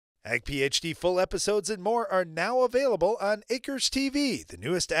Ag PhD full episodes and more are now available on Acres TV, the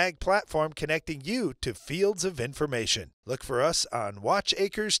newest ag platform connecting you to fields of information. Look for us on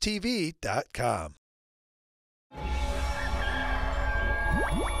watchacrestv.com.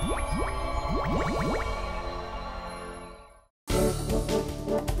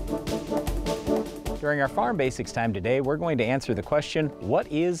 During our Farm Basics time today, we're going to answer the question,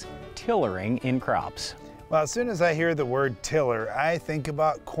 what is tillering in crops? Well, as soon as I hear the word tiller, I think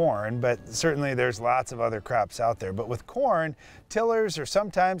about corn, but certainly there's lots of other crops out there. But with corn, tillers are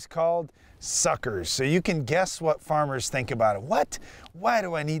sometimes called suckers. So you can guess what farmers think about it. What? Why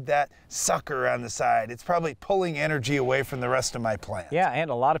do I need that sucker on the side? It's probably pulling energy away from the rest of my plant. Yeah,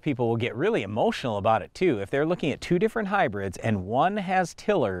 and a lot of people will get really emotional about it too. If they're looking at two different hybrids and one has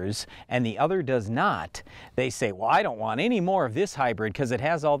tillers and the other does not, they say, well, I don't want any more of this hybrid because it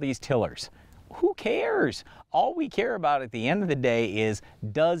has all these tillers. Who cares? All we care about at the end of the day is,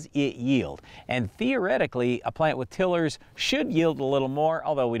 does it yield? And theoretically, a plant with tillers should yield a little more,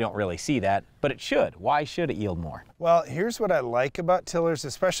 although we don't really see that, but it should. Why should it yield more? Well, here's what I like about tillers,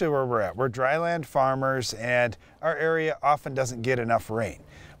 especially where we're at. We're dryland farmers and our area often doesn't get enough rain.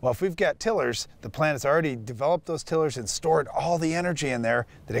 Well, if we've got tillers, the plant has already developed those tillers and stored all the energy in there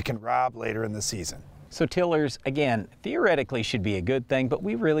that it can rob later in the season. So tillers, again, theoretically should be a good thing, but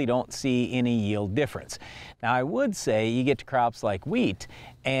we really don't see any yield difference. Now, I would say you get to crops like wheat,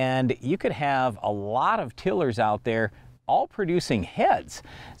 and you could have a lot of tillers out there all producing heads.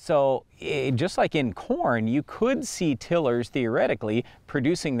 So just like in corn, you could see tillers theoretically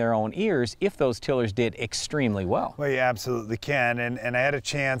producing their own ears if those tillers did extremely well. Well, you absolutely can. And I had a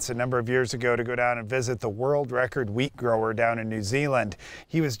chance a number of years ago to go down and visit the world record wheat grower down in New Zealand.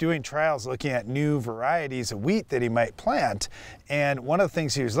 He was doing trials looking at new varieties of wheat that he might plant. And one of the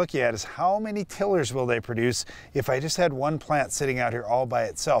things he was looking at is how many tillers will they produce if I just had one plant sitting out here all by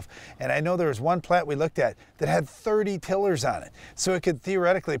itself. And I know there was one plant we looked at that had 30 tillers on it. So it could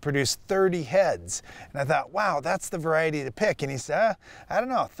theoretically produce 30 heads. And I thought, wow, that's the variety to pick. And he said, I don't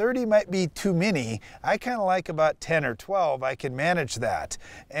know, 30 might be too many. I kind of like about 10 or 12. I can manage that.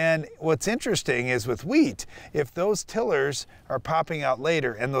 And what's interesting is with wheat, if those tillers are popping out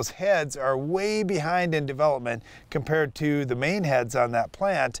later and those heads are way behind in development compared to the main heads on that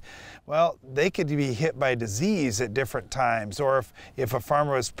plant, well, they could be hit by disease at different times. Or if a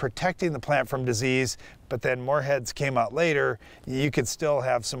farmer was protecting the plant from disease, but then more heads came out later, you could still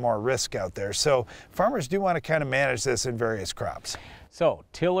have some more risk out there. So farmers do want to kind of manage this in various crops. So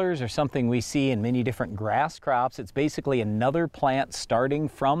tillers are something we see in many different grass crops. It's basically another plant starting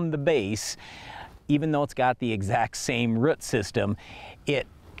from the base. Even though it's got the exact same root system, it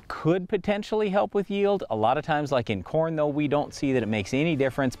could potentially help with yield. A lot of times, like in corn, though, we don't see that it makes any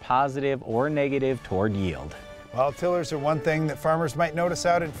difference, positive or negative, toward yield. Well, tillers are one thing that farmers might notice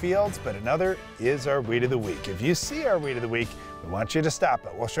out in fields, but another is our Weed of the Week. If you see our Weed of the Week, we want you to stop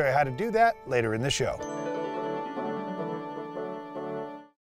it. We'll show you how to do that later in the show.